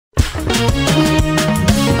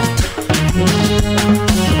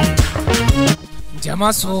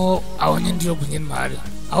Jama so a wani ndiyo bunyin mari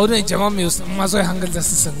a wurin jama mai mazo ya hangal da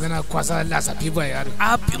su sangana kwasa Lassa Fever yaro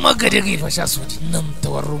a fi magade ga fasha su nam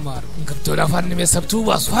tawarru mar ngam to da fanni me sabtu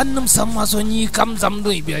ba su hannum sam maso ni kam zam do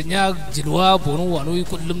biya nya jilwa bonu wano yi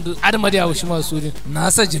kullum da adama da shi ma su din na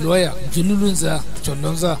sa jilwaya jululun za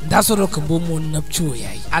chollon za da so ro kambo mu napcho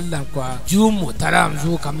yayi Allah kwa jumu taram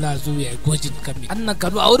zu kamla zu yayi gojin kami annan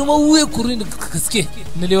kadu a wurin mawuye kurin da kaske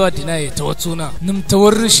na lewa dinaye tawatsuna nam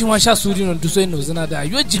tawarru shi ma sha su din duso no zana da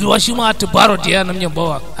yo jilwa shi ma ta baro da ya nam yan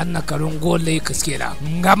bawa anna karun gole kaskela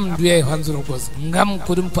ngam duye hanzuro gos ngam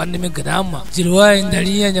kudum pandemi gadama jilwa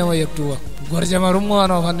indari ya nyawa yaktuwa gorjamarum mo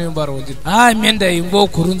no fanni baro wajin a menda ingo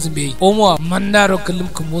kurun zimbe omo mandaro kullum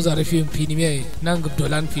kumuza rafin finime nan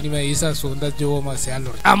gubdolan finime yasa so nda jowo ma sai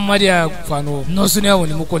allor amma dia fano no sunya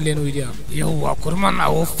woni mo kolle no idia yawa kurman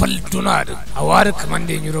awo fal dunad awar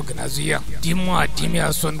kamande nyuro gna zuya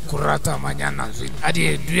dimya son kurata manya nan zuya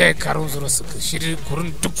ade duye karun zuro su shiri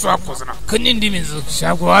kurun duk so akozna kanin dimin zu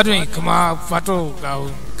shago ado kuma fato ga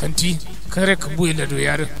kanti kare ka buye da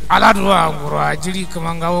doyar aladwa ngura jiri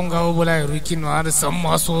kaman gawo bola rukin wa da san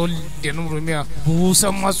maso da numrumiya bu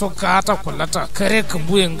san maso kata kullata kare ka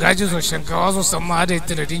buye ngaji so shankawa so san ma da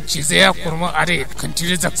tiradin cize ya kurma are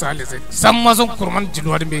kantire zaksale zai san maso kurman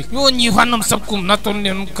jilwar me yo ni fannam sabkum na ton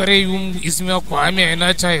ne kare yum ismiya ko ame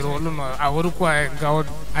ina chai rolun a wuri ko gawo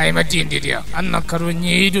ai mati ndiya annan karo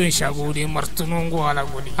nyi do shago de martuno ngo ala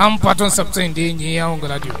goni am paton sabta inde nyi ya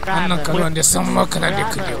ngala dio annan karo ande samma kala de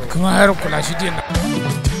kidi kuma har kula shi din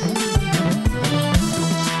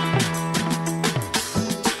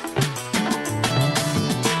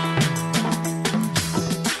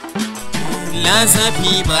Lassa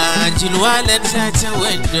Fever jilwalan shace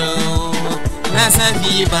wando Lassa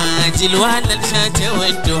Fever jilwalan shace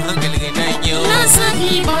wando hangal ganan yau Lassa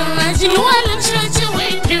Fever jilwalan shace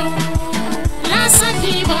wando Lassa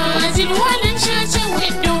Fever jilwalan shace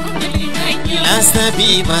wando hangal ganan yau Lassa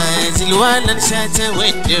Fever jilwalan shace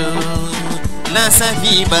wando Lassa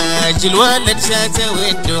Fever jilwalan shace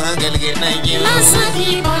wando hangal ganan yau Lassa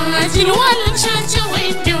Fever jilwalan shace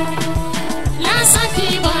wando Lassa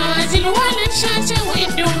Fever jilwalan shace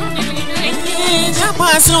wando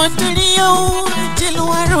jama so turiyo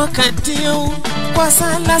jilwaro kantiyo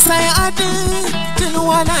kwasa Lassa ya adu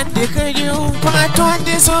jilwalan de kariyo pato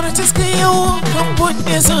de sor tiskiyo kumbun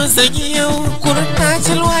de so zagiyo kurna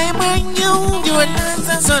jilwai manyo jilwalan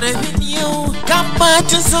za sor hidiyo kamba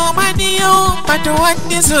tu so maniyo pato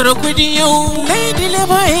wande sor kudiyo lady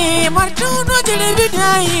leboy martuno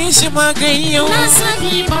jilbidai shimagayo Lassa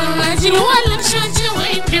Fever jilwalan shace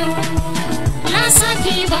wando Lassa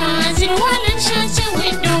Fever jilwalan shace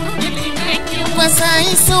wando kwasa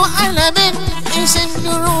iso alamen ishin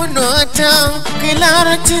duro nota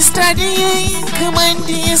kilarati study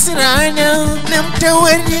kamandi israna nam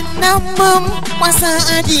tawarin namam kwasa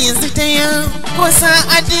adi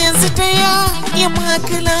zitaya yama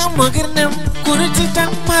kila magarnam kurti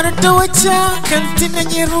tamar da wacce kantina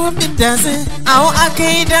ne rubin da zai aw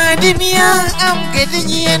akai da dimiya am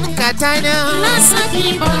gadin katana Lassa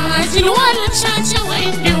Fever jilwalan shace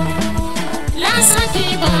wando Lassa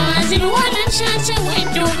Fever jilwalan shace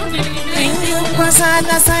wando kwasa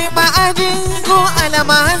Lassa ba adin go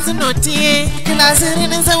alama hanzunotiye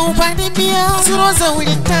kilasirin zau pandemiya suro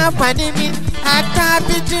zaurin ta pandemin hatta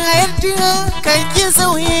bitu ayardiya kan ki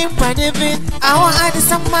zauye pandemin awa adi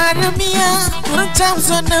samaramiya kurun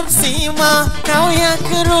tamso nafsima kawya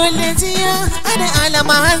karo lejiya adi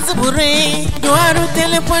alama hanzubure duwaru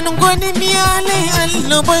telefon goni miya lai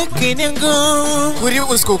allo bakinin go kuri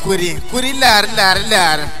usko kuri lar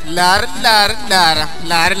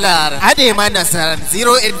ade ma nasaran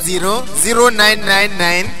 080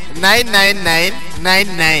 0999 999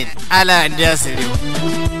 99 ala ndiya sirriu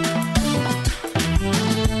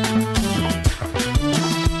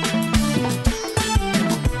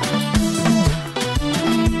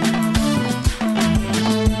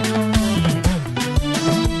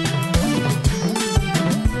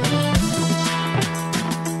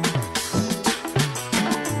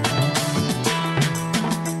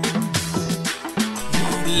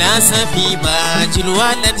Lassa Fever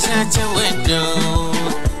jilwalan shace wando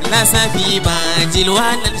Lassa Fever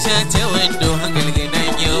jilwalan shace wando hangal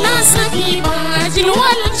ganan yau Lassa Fever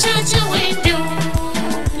jilwalan shace wando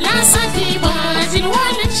Lassa Fever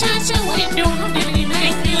jilwalan shace wando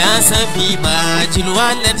Lassa Fever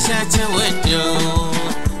jilwalan shace wando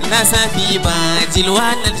Lassa Fever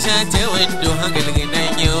jilwalan shace wando hangal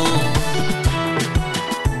ganan yau